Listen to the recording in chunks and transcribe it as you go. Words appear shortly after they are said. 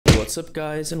What's up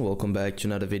guys, and welcome back to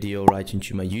another video right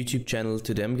into my YouTube channel.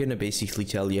 Today I'm gonna basically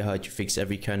tell you how to fix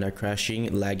every kind of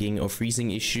crashing, lagging or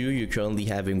freezing issue you're currently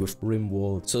having with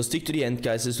Rimworld. So stick to the end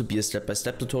guys, this will be a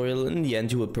step-by-step tutorial, and in the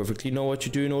end you will perfectly know what to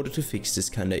do in order to fix this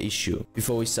kind of issue.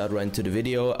 Before we start right into the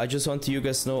video, I just want to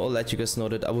let you guys know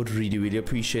that I would really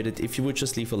appreciate it if you would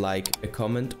just leave a like, a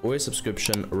comment or a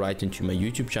subscription right into my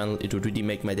YouTube channel. It would really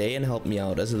make my day and help me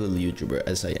out as a little YouTuber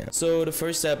as I am. So the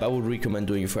first step I would recommend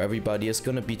doing for everybody is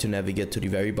gonna be to navigate to the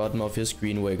very bottom of your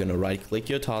screen, where you're gonna right click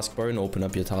your taskbar and open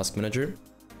up your task manager.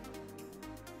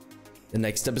 The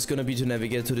next step is gonna be to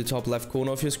navigate to the top left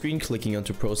corner of your screen, clicking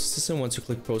onto processes, and once you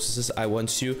click processes, I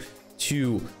want you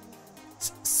to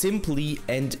simply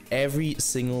end every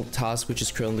single task which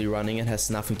is currently running and has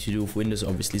nothing to do with Windows,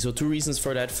 obviously. So two reasons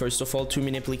for that. First of all, too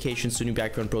many applications, too many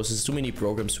background processes, too many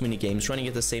programs, too many games running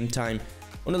at the same time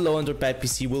on a low end or bad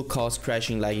PC will cause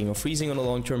crashing, lagging or freezing on the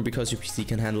long term, because your PC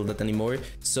can't handle that anymore.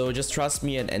 So just trust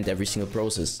me and end every single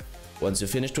process. Once you're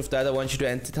finished with that, I want you to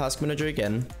enter the task manager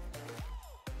again,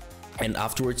 and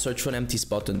afterwards search for an empty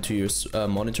spot onto your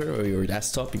monitor or your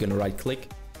desktop. You're gonna right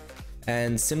click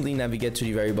and simply navigate to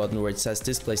the very bottom where it says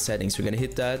display settings. We're gonna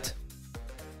hit that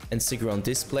and stick around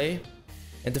display.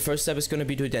 And the first step is going to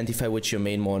be to identify which your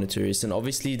main monitor is, and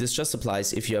obviously this just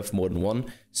applies if you have more than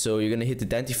one. So you're going to hit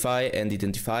identify and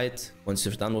identify it. Once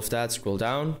you're done with that, scroll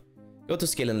down, go to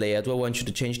scale and layout, where I want you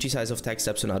to change the size of text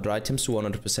tabs and other items to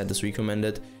 100% as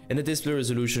recommended, and the display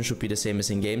resolution should be the same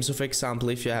as in game. So for example,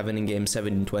 if you have an in-game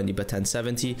 1720 by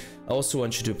 1070, I also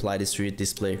want you to apply this to your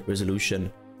display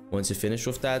resolution. Once you're finished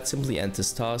with that, simply end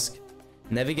this task.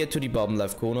 Navigate to the bottom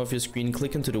left corner of your screen,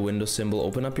 click into the Windows symbol,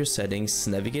 open up your settings,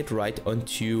 navigate right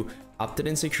onto Update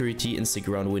and Security, and stick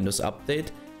around Windows Update,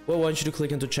 where I want you to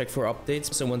click into Check for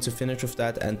Updates. So once you're finished with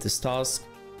that, end this task.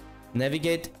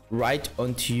 Navigate right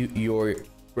onto your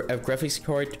graphics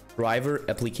card, driver,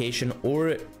 application,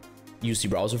 or use the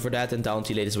browser for that, and download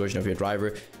the latest version of your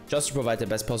driver, just to provide the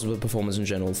best possible performance in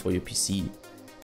general for your PC.